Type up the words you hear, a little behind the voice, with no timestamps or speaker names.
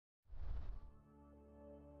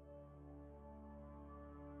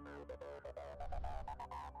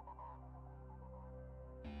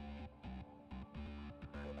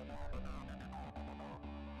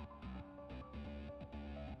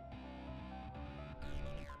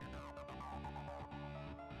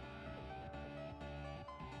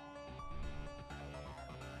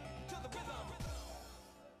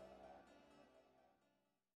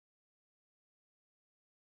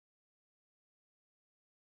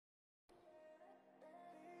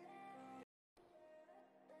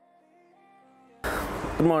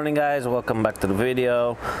Good morning guys, welcome back to the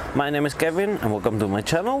video. My name is Kevin and welcome to my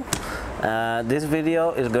channel. This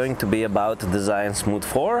video is going to be about the zhiyun Smooth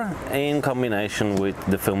 4 in combination with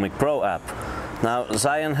the Filmic Pro app. Now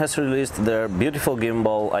zhiyun has released their beautiful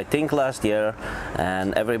gimbal I think last year,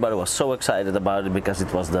 and everybody was so excited about it because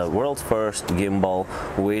it was the world's first gimbal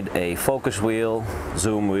with a focus wheel,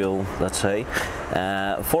 zoom wheel, let's say,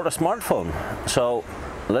 for the smartphone. So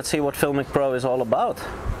let's see what Filmic Pro is all about.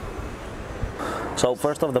 So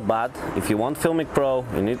first off the bat, if you want Filmic Pro,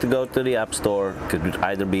 you need to go to the App Store. Could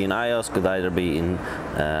either be in iOS, could either be in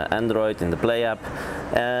Android, in the Play app,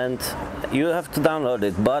 and you have to download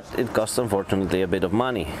it, but it costs unfortunately a bit of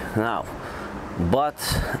money. Now, but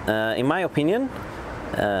in my opinion,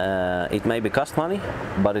 it may cost money,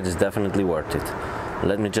 but it is definitely worth it.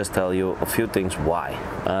 Let me just tell you a few things why.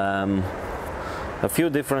 A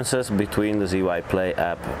few differences between the ZY Play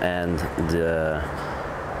app and the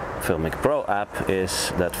Filmic Pro app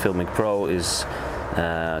is that Filmic Pro is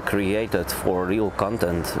created for real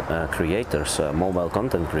content creators, mobile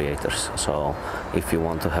content creators. So if you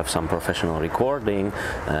want to have some professional recording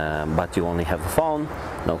but you only have a phone,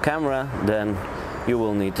 no camera, then you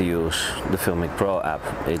will need to use the Filmic Pro app.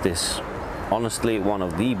 It is honestly one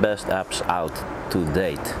of the best apps out to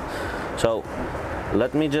date. So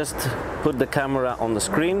let me just put the camera on the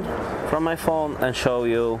screen from my phone and show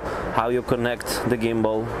you how you connect the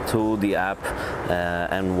gimbal to the app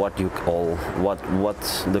and what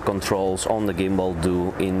the controls on the gimbal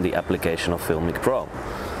do in the application of Filmic Pro.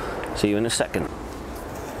 See you in a second.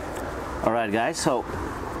 Alright guys, so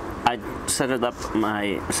I set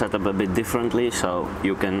my setup a bit differently so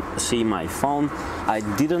you can see my phone. I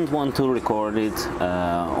didn't want to record it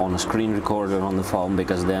on a screen recorder on the phone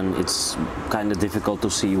because then it's kind of difficult to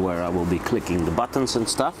see where I will be clicking the buttons and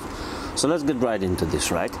stuff. So let's get right into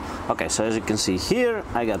this, right? Okay, so as you can see here,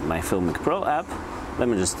 I got my Filmic Pro app. Let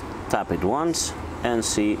me just tap it once and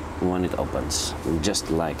see when it opens,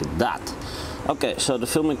 just like that. Okay, so the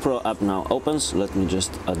Filmic Pro app now opens. Let me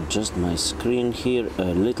just adjust my screen here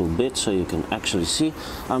a little bit so you can actually see.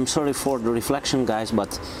 I'm sorry for the reflection guys,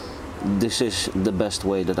 but this is the best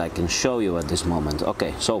way that I can show you at this moment.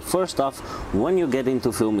 Okay, so first off, when you get into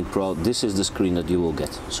Filmic Pro, this is the screen that you will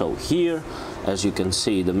get. So here, as you can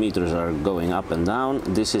see, the meters are going up and down.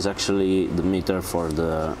 This is actually the meter for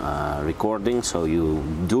the recording, so you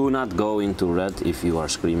do not go into red if you are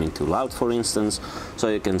screaming too loud, for instance, so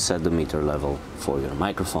you can set the meter level for your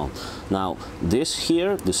microphone. Now this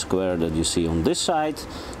here, the square that you see on this side,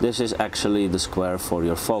 this is actually the square for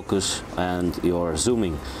your focus and your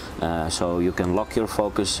zooming. So you can lock your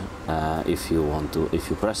focus if you want to, if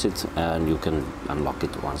you press it, and you can unlock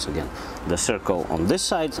it once again. The circle on this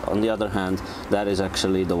side, on the other hand, that is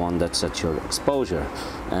actually the one that sets your exposure.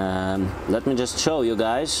 Let me just show you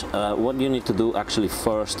guys what you need to do actually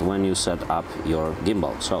first when you set up your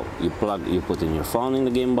gimbal. So you put in your phone in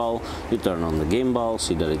the gimbal, you turn on the gimbal,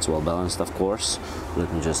 see that it's well balanced, of course.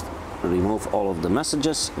 Let me just remove all of the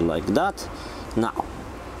messages like that. Now,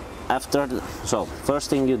 so first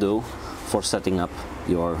thing you do for setting up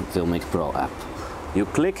your Filmic Pro app, you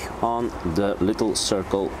click on the little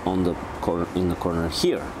circle on the in the corner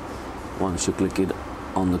here. Once you click it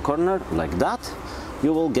on the corner like that,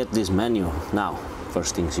 you will get this menu. Now,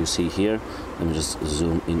 first things you see here, let me just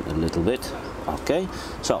zoom in a little bit. Okay,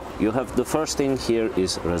 so you have the first thing here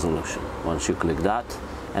is resolution. Once you click that,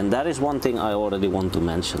 and that is one thing I already want to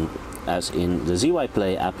mention. As in the ZY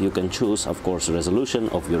Play app, you can choose, of course, resolution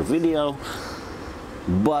of your video,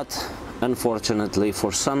 but unfortunately,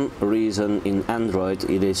 for some reason in Android,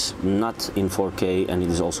 it is not in 4K and it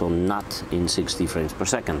is also not in 60 frames per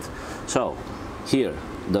second. So here,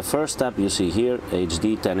 the first tab you see here,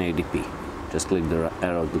 HD 1080p. Just click the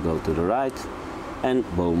arrow to go to the right, and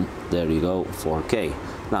boom, there you go, 4K.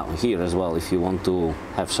 Now here as well, if you want to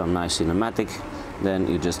have some nice cinematic, then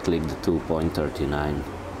you just click the 2.39.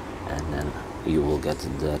 and then you will get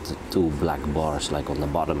that two black bars like on the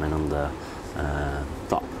bottom and on the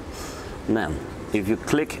top. Then if you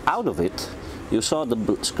click out of it, you saw the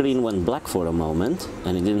screen went black for a moment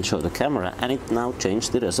and it didn't show the camera, and it now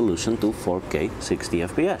changed the resolution to 4K 60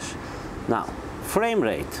 FPS. Now frame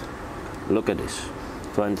rate, look at this,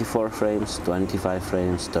 24 frames, 25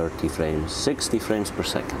 frames, 30 frames, 60 frames per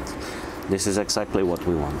second. This is exactly what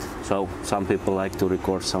we want. So some people like to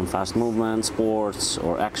record some fast movements, sports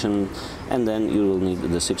or action, and then you will need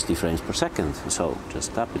the 60 frames per second. So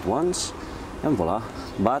just tap it once and voila.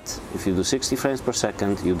 But if you do 60 frames per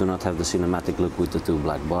second, you do not have the cinematic look with the two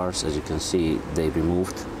black bars. As you can see, they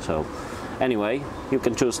removed. So Anyway, you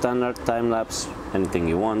can choose standard, time-lapse, anything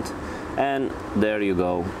you want. And there you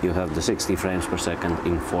go, you have the 60 frames per second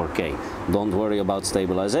in 4K. Don't worry about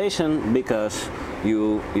stabilization, because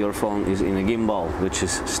your phone is in a gimbal, which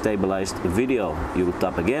is stabilized video. You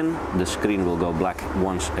tap again, the screen will go black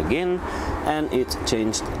once again, and it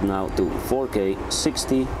changed now to 4K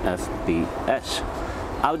 60 FPS.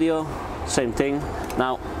 Audio, same thing.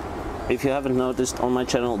 Now, if you haven't noticed, on my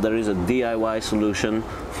channel there is a DIY solution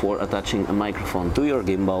for attaching a microphone to your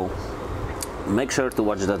gimbal. Make sure to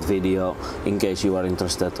watch that video in case you are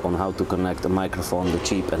interested on how to connect a microphone the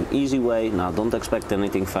cheap and easy way. Now, don't expect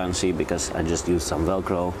anything fancy, because I just used some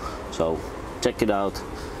Velcro, so check it out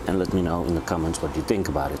and let me know in the comments what you think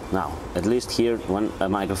about it. Now, at least here, when a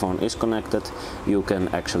microphone is connected, you can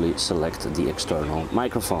actually select the external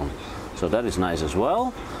microphone, so that is nice as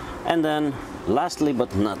well. And then lastly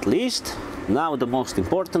but not least, now the most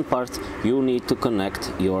important part, you need to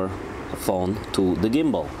connect your phone to the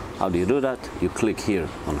gimbal. How do you do that? You click here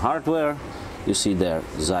on hardware, you see there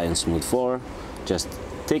Zhiyun Smooth 4, just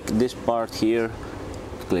tick this part here,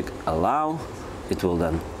 click allow, it will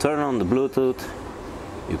then turn on the Bluetooth,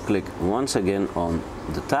 you click once again on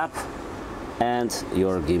the tab and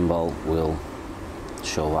your gimbal will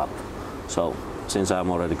show up. So since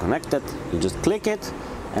I'm already connected, you just click it,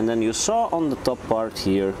 and then you saw on the top part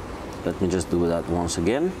here, let me just do that once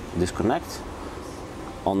again, disconnect.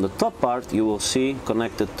 On the top part you will see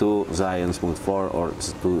connected to Zhiyun Smooth 4 or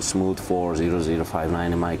to Smooth 4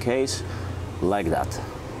 0059 in my case, like that.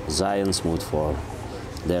 Zhiyun Smooth 4,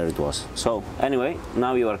 there it was. So anyway,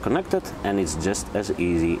 now you are connected and it's just as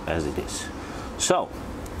easy as it is. So,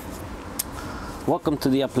 welcome to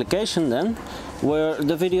the application then, where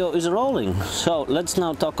the video is rolling. So let's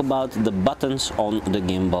now talk about the buttons on the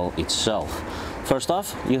gimbal itself. First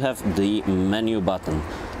off, you have the menu button.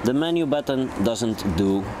 The menu button doesn't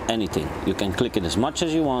do anything. You can click it as much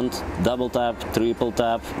as you want, double tap, triple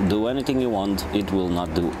tap, do anything you want, it will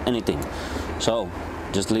not do anything. So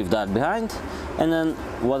just leave that behind. And then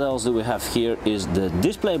what else do we have here is the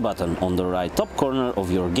display button on the right top corner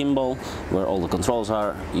of your gimbal, where all the controls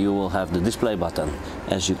are. You will have the display button.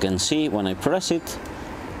 As you can see, when I press it,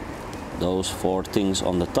 those 4 things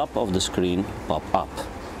on the top of the screen pop up.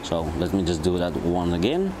 So let me just do that one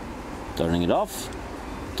again, turning it off,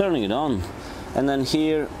 turning it on. And then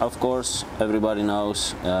here, of course, everybody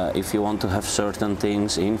knows, if you want to have certain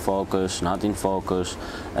things in focus, not in focus,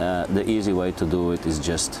 the easy way to do it is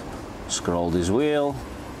just scroll this wheel,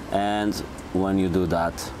 and when you do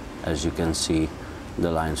that, as you can see,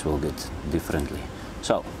 the lines will get differently.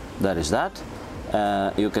 So that is that.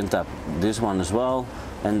 You can tap this one as well,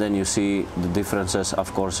 and then you see the differences.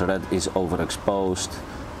 Of course, red is overexposed.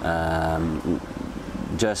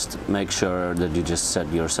 Just make sure that you just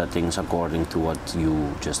set your settings according to what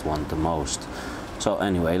you just want the most. So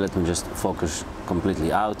anyway, let me just focus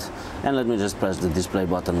completely out, and let me just press the display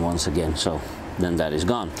button once again, so then that is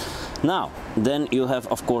gone. Now, then you have,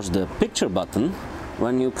 of course, the picture button.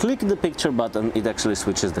 When you click the picture button, it actually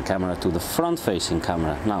switches the camera to the front-facing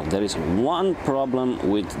camera. Now, there is one problem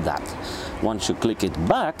with that. Once you click it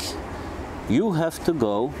back, you have to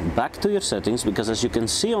go back to your settings, because as you can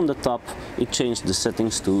see on the top, it changed the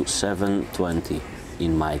settings to 720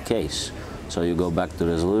 in my case. So you go back to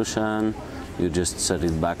resolution, you just set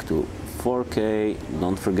it back to 4K,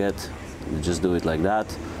 don't forget, you just do it like that.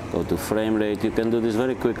 Go to frame rate. You can do this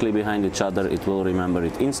very quickly behind each other, it will remember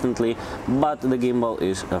it instantly, but the gimbal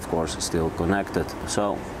is of course still connected.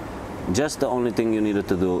 So just the only thing you needed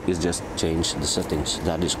to do is just change the settings,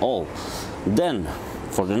 that is all. Then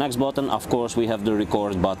for the next button, of course, we have the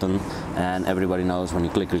record button, and everybody knows when you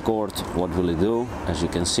click record, what will it do? As you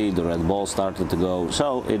can see, the red ball started to go,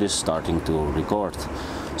 so it is starting to record.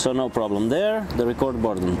 So no problem there, the record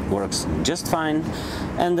button works just fine.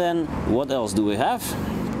 And then what else do we have?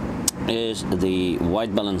 Is the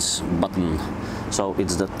white balance button. So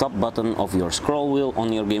it's the top button of your scroll wheel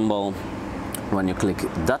on your gimbal. When you click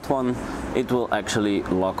that one, it will actually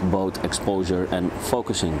lock both exposure and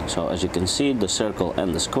focusing. So as you can see, the circle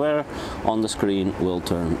and the square on the screen will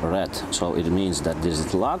turn red. So it means that this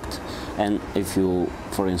is locked, and if you,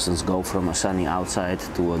 for instance, go from a sunny outside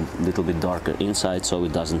to a little bit darker inside, so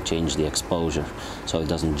it doesn't change the exposure, so it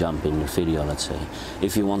doesn't jump in your video, let's say.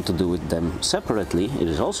 If you want to do them separately, it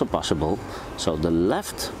is also possible. So the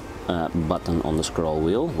left button on the scroll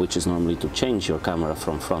wheel, which is normally to change your camera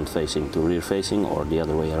from front facing to rear facing or the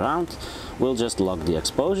other way around, will just lock the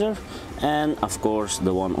exposure, and of course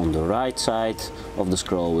the one on the right side of the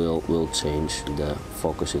scroll wheel will change the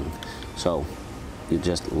focusing. So you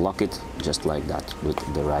just lock it just like that with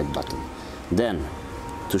the right button. Then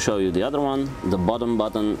to show you the other one, the bottom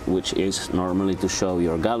button, which is normally to show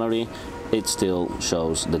your gallery, it still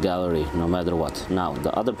shows the gallery no matter what. Now,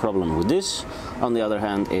 the other problem with this, on the other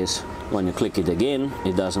hand, is when you click it again,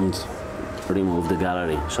 it doesn't remove the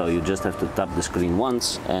gallery. So you just have to tap the screen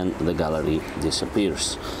once and the gallery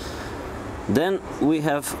disappears. Then we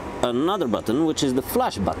have another button, which is the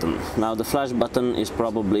flash button. Now, the flash button is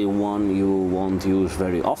probably one you won't use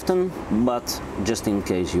very often, but just in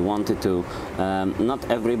case you wanted to. Not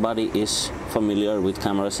everybody is familiar with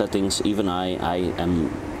camera settings. Even I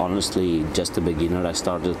am honestly just a beginner. I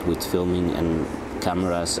started with filming and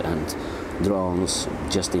cameras and drones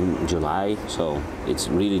just in July, so it's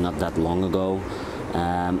really not that long ago.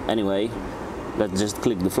 Anyway, let's just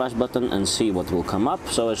click the flash button and see what will come up.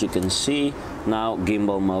 So as you can see, now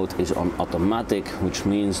gimbal mode is on automatic, which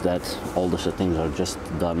means that all the settings are just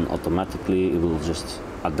done automatically. It will just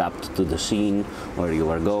adapt to the scene where you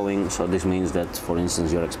are going. So this means that, for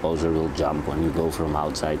instance, your exposure will jump when you go from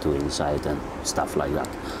outside to inside and stuff like that.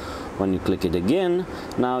 When you click it again,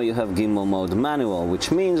 now you have gimbal mode manual, which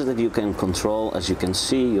means that you can control, as you can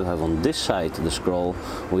see, you have on this side the scroll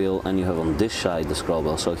wheel and you have on this side the scroll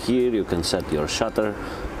wheel. So here you can set your shutter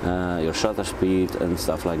speed and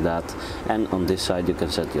stuff like that, and on this side you can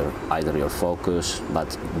set either your focus,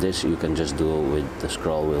 but this you can just do with the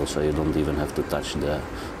scroll wheel, so you don't even have to touch the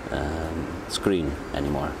screen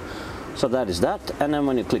anymore. So that is that. And then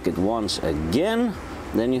when you click it once again,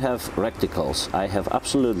 then you have reticles. I have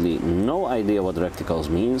absolutely no idea what reticles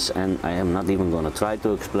means, and I am not even going to try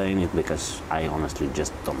to explain it because I honestly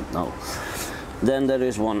just don't know. Then there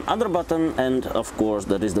is one other button, and of course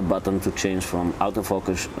that is the button to change from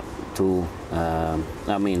autofocus to,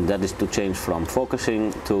 that is to change from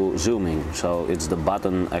focusing to zooming. So it's the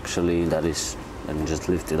button actually that is, let me just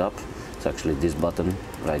lift it up, it's actually this button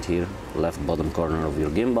right here, left bottom corner of your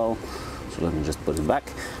gimbal. So let me just put it back.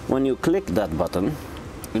 When you click that button,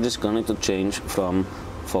 it is going to change from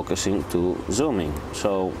focusing to zooming.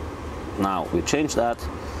 So now we change that,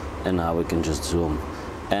 and now we can just zoom.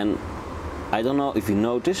 And I don't know if you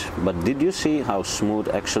notice, but did you see how smooth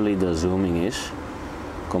actually the zooming is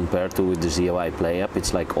compared to with the ZOI Play app?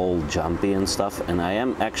 It's like all jumpy and stuff, and I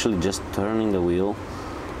am actually just turning the wheel,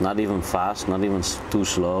 not even fast, not even too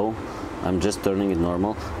slow. I'm just turning it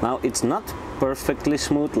normal. Now, it's not perfectly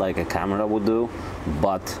smooth like a camera would do,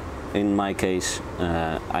 but in my case,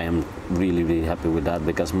 I am really happy with that,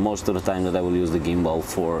 because most of the time that I will use the gimbal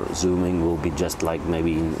for zooming will be just like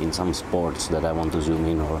maybe in some sports that I want to zoom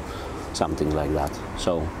in or something like that.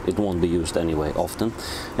 So it won't be used anyway often.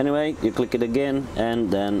 Anyway, you click it again, and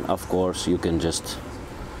then of course you can just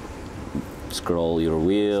scroll your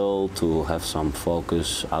wheel to have some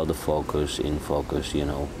focus, out of focus, in focus, you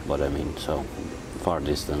know what I mean. So far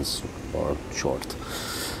distance or short.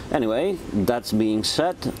 Anyway, that's being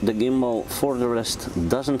said, the gimbal for the rest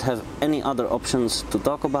doesn't have any other options to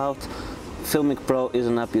talk about. Filmic Pro is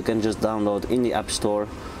an app you can just download in the App Store,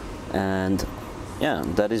 and yeah,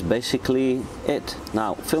 that is basically it.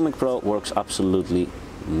 Now, Filmic Pro works absolutely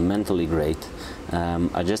mentally great.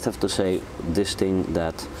 I just have to say this thing,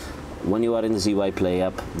 that when you are in the ZY Play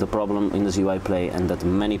app, the problem in the ZY Play and that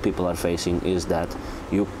many people are facing is that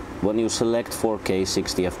when you select 4K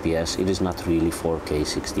 60 FPS, it is not really 4K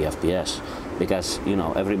 60 FPS, because you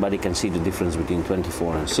know everybody can see the difference between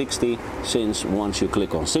 24 and 60, since once you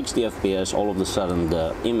click on 60 FPS, all of a sudden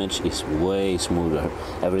the image is way smoother.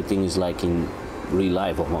 Everything is like in real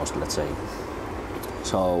life almost, let's say.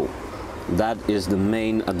 So that is the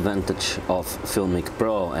main advantage of Filmic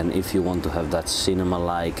Pro, and if you want to have that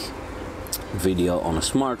cinema-like video on a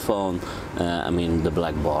smartphone, the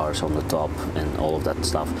black bars on the top and all of that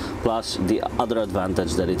stuff. Plus, the other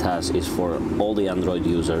advantage that it has is for all the Android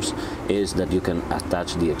users is that you can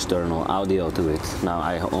attach the external audio to it. Now,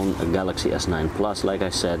 I own a Galaxy S9 Plus, like I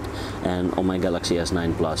said, and on my Galaxy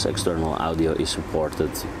S9 Plus, external audio is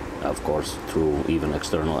supported, of course, through even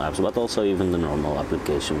external apps, but also even the normal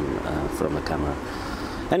application from a camera.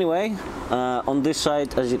 Anyway, on this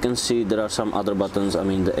side, as you can see, there are some other buttons.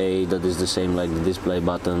 The A, that is the same like the display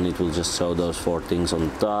button. It will just show those 4 things on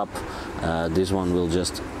top. This one will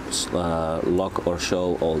just lock or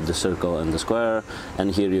show all the circle and the square. And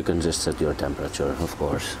here you can just set your temperature, of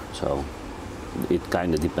course. So it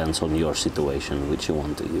kind of depends on your situation, which you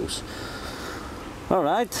want to use. All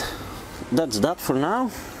right, that's that for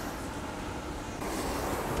now.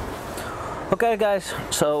 Okay, guys,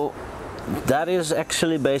 so that is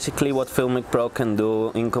actually basically what Filmic Pro can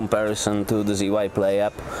do in comparison to the ZY Play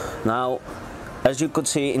app. Now, As you could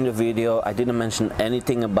see in the video, I didn't mention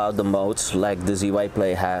anything about the modes like the ZY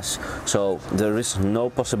Play has, so there is no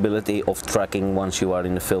possibility of tracking once you are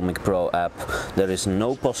in the Filmic Pro app. There is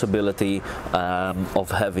no possibility of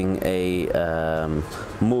having a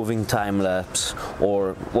moving time-lapse,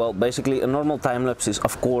 or, well, basically a normal time-lapse is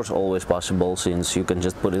of course always possible, since you can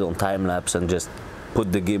just put it on time-lapse and just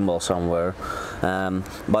put the gimbal somewhere,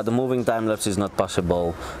 but the moving time-lapse is not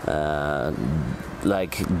possible.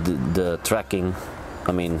 Like the tracking,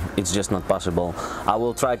 I mean, it's just not possible. I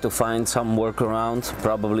will try to find some workaround,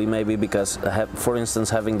 probably, maybe, because for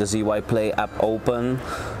instance, having the ZY Play app open,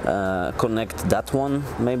 connect that one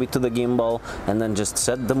maybe to the gimbal and then just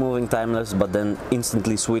set the moving time-lapse, but then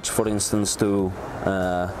instantly switch, for instance, to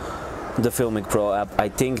the Filmic Pro app. I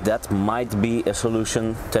think that might be a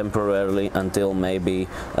solution temporarily until maybe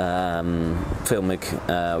Filmic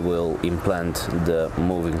will implant the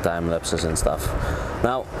moving time lapses and stuff.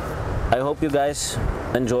 Now, I hope you guys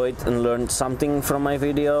enjoyed and learned something from my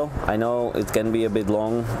video. I know it can be a bit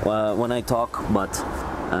long when I talk, but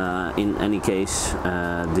in any case,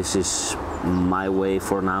 this is my way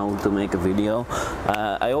for now to make a video.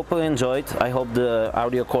 I hope you enjoyed. I hope the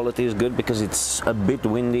audio quality is good, because it's a bit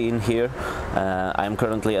windy in here. I'm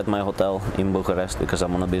currently at my hotel in Bucharest because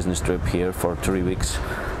I'm on a business trip here for 3 weeks.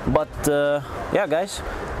 But yeah, guys,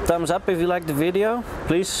 thumbs up if you liked the video.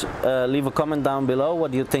 Please leave a comment down below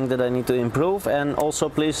what you think that I need to improve, and also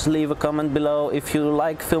please leave a comment below if you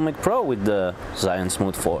like Filmic Pro with the zhiyun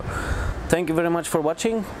Smooth 4. Thank you very much for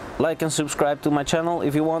watching. Like and subscribe to my channel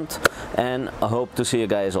if you want, and I hope to see you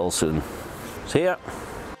guys all soon. See ya!